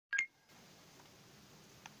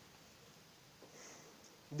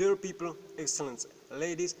Dear people, excellency,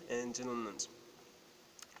 ladies and gentlemen,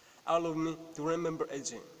 allow me to remember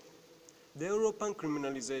again. The European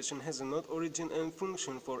criminalization has not origin and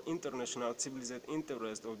function for international civilized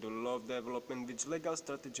interest of the law of development which legal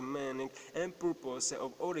strategy meaning and purpose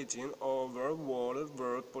of origin over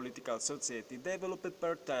world political society developed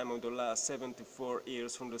per time of the last 74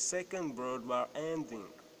 years from the Second World War ending.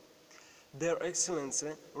 Their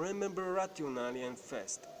Excellency, remember rationally and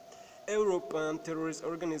fast. European terrorist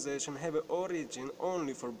organizations have an origin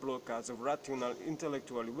only for blockades of rational,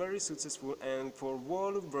 intellectually very successful and for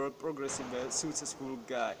world progressive successful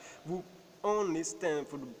guy who only stand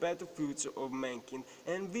for the better future of mankind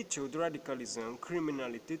and without radicalism,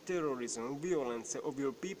 criminality, terrorism, violence of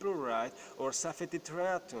your people's rights or safety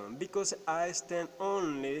threatened, because I stand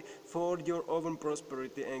only for your own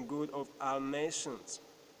prosperity and good of all nations.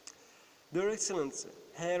 Their Excellency,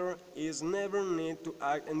 here is never need to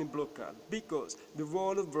act any blockade, because the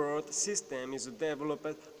world system is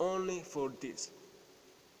developed only for this.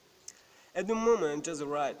 At the moment just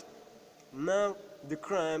right. Now the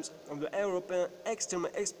crimes of the European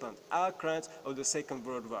extremely expand all crimes of the Second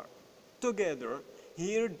World War. Together,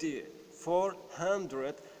 here the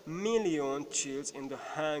 400 million children in the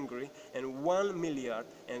Hungary and 1 milliard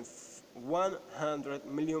and 100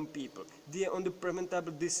 million people, the on the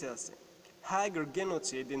preventable disaster. Higher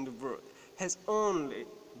genocide in the world has only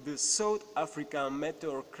the South African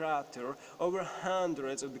Meteor crater over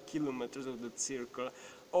hundreds of the kilometers of the circle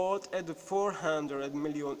out at the 400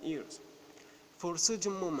 million years. For such a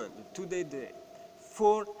moment, today day,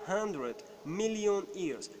 400 million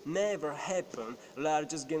years never happened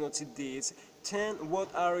largest genocide deeds than what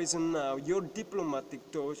are now your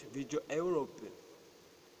diplomatic touch with your Europe.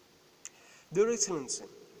 Dear Excellency,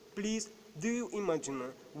 please do you imagine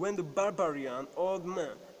when the barbarian old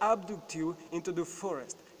man abduct you into the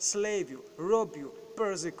forest, slave you, rob you,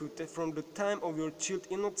 persecute from the time of your child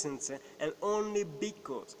innocence, and only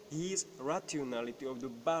because his rationality of the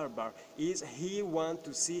barbar is he want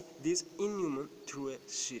to see this inhuman true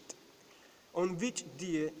shit, on which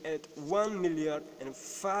day at 1 milliard and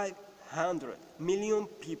 500 million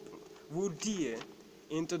people would die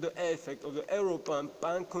into the effect of the European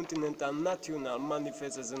pan-continental national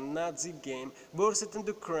manifest as a Nazi game worse than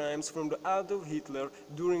the crimes from the Adolf Hitler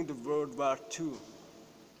during the World War II.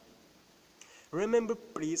 Remember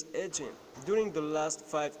please again, during the last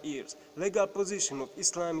 5 years, legal position of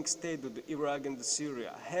Islamic State of the Iraq and the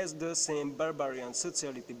Syria has the same barbarian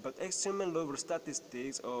sociality but extremely lower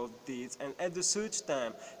statistics of deeds, and at the such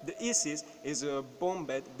time the ISIS is bombed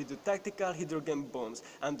with the tactical hydrogen bombs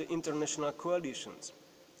and the international coalitions.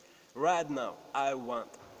 Right now, I want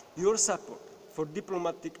your support for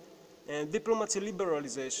diplomacy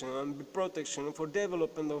liberalization and protection for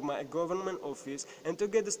development of my government office and to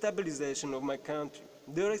get the stabilization of my country.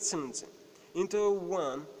 Dear Excellency, into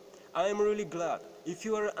one, I am really glad if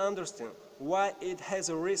you understand why it has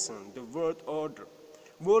arisen the world order,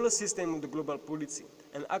 world system of the global policy,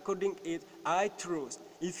 and according it, I trust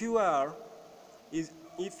if you are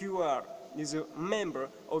a member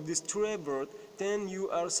of this true world, then you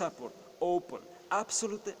are support open,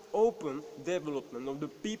 absolutely open development of the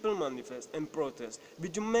people manifest and protest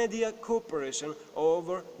with the media cooperation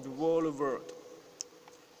over the whole world.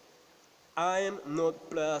 I am not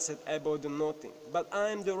placed about the nothing, but I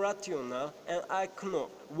am the rational and I know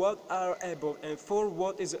what are above and for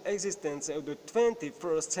what is the existence of the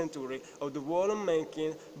 21st century of the world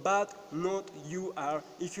mankind, but not you are,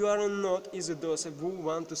 if you are not is those who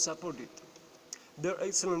want to support it. Their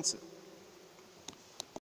Excellency,